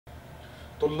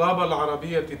طلاب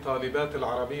العربية طالبات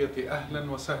العربية،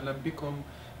 أهلا وسهلا بكم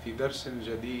في درس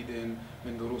جديد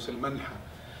من دروس المنحى.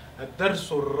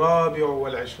 الدرس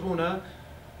 24،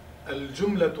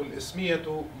 الجملة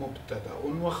الإسمية مبتدأ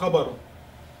وخبر.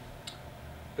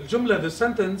 الجملة the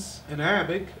sentence in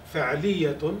Arabic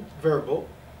فعلية verbal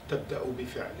تبدأ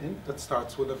بفعل that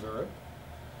starts with a verb،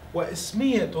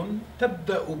 وإسمية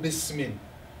تبدأ باسم.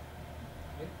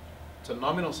 It's a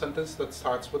nominal sentence that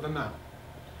starts with a noun.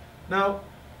 Now,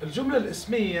 الجملة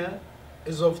الإسمية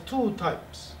is of two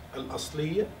types.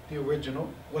 الأصلية, the original,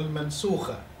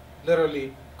 والمنسوخة,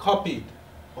 literally copied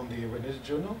on the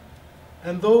original.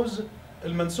 And those,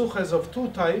 المنسوخة is of two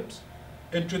types,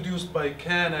 introduced by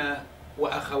كان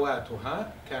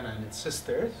وأخواتها, كان and its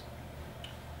sisters,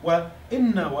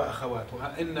 وإن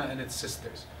وأخواتها, إن and its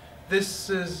sisters.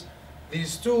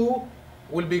 These two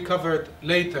will be covered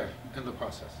later in the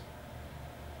process.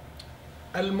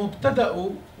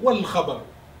 المبتدأ والخبر.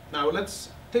 Now let's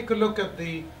take a look at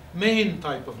the main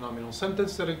type of nominal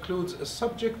sentence that includes a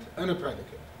subject and a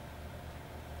predicate.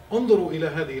 انظروا إلى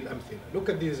هذه الأمثلة. Look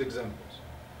at these examples.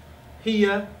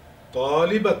 هي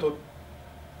طالبة.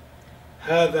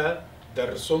 هذا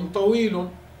درس طويل.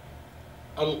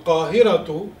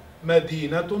 القاهرة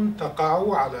مدينة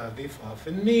تقع على ضفاف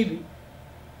النيل.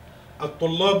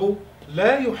 الطلاب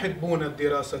لا يحبون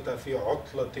الدراسة في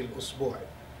عطلة الأسبوع.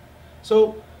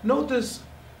 So notice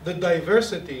the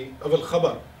diversity of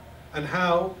al-khabar and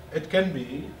how it can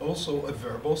be also a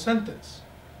verbal sentence.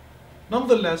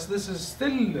 Nonetheless, this is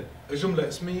still a جملة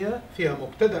اسمية فيها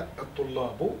مبتدأ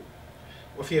الطلاب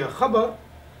وفيها خبر,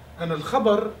 and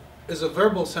al-khabar is a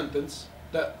verbal sentence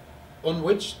on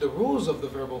which the rules of the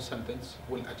verbal sentence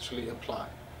will actually apply.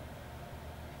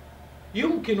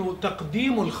 يمكن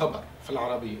تقديم الخبر في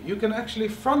العربية. You can actually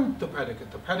front the predicate.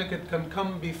 The predicate can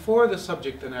come before the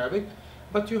subject in Arabic,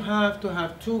 but you have to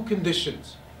have two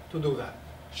conditions to do that.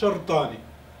 شرطان.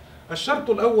 الشرط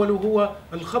الأول هو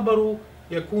الخبر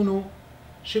يكون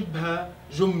شبه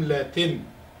جملة.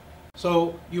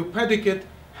 So your predicate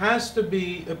has to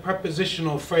be a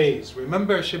prepositional phrase.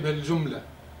 Remember شبه الجملة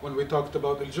when we talked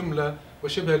about الجملة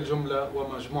وشبه الجملة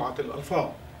ومجموعة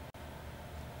الألفاظ.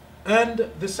 And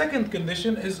the second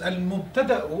condition is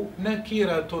المبتدأ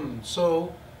نكرة.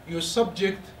 So your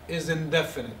subject is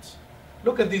indefinite.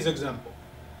 Look at these examples.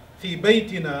 في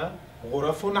بيتنا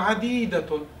غرف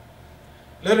عديدة.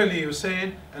 Literally you're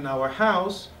saying in our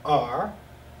house are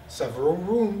several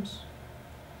rooms.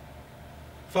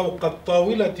 فوق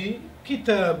الطاولة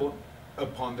كتاب.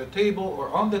 Upon the table or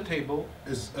on the table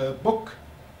is a book.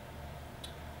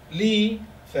 لي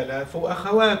ثلاث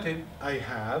أخوات. I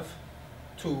have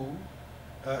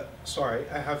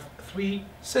I have three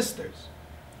sisters.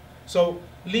 So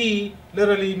li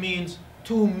literally means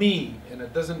to me, and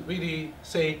it doesn't really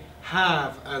say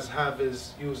have as have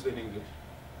is used in English.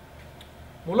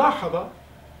 ملاحظة: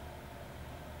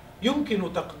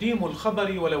 يمكن تقديم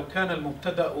الخبر ولو كان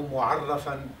المبتدأ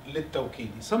معرفا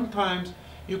للتوكيد. Sometimes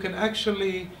you can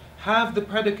actually have the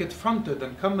predicate fronted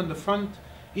and come in the front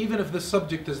even if the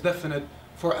subject is definite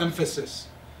for emphasis.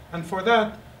 And for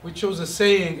that we chose a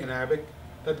saying in Arabic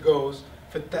that goes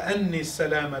في التأني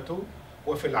السلامة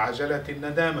وفي العجلة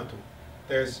الندامة.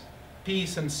 There's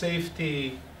peace and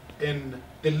safety in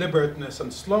deliberateness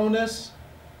and slowness,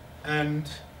 and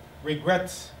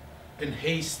regret in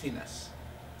hastiness.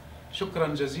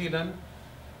 شكرا جزيلا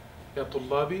يا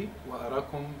طلابي،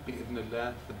 وأراكم بإذن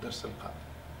الله في الدرس القادم.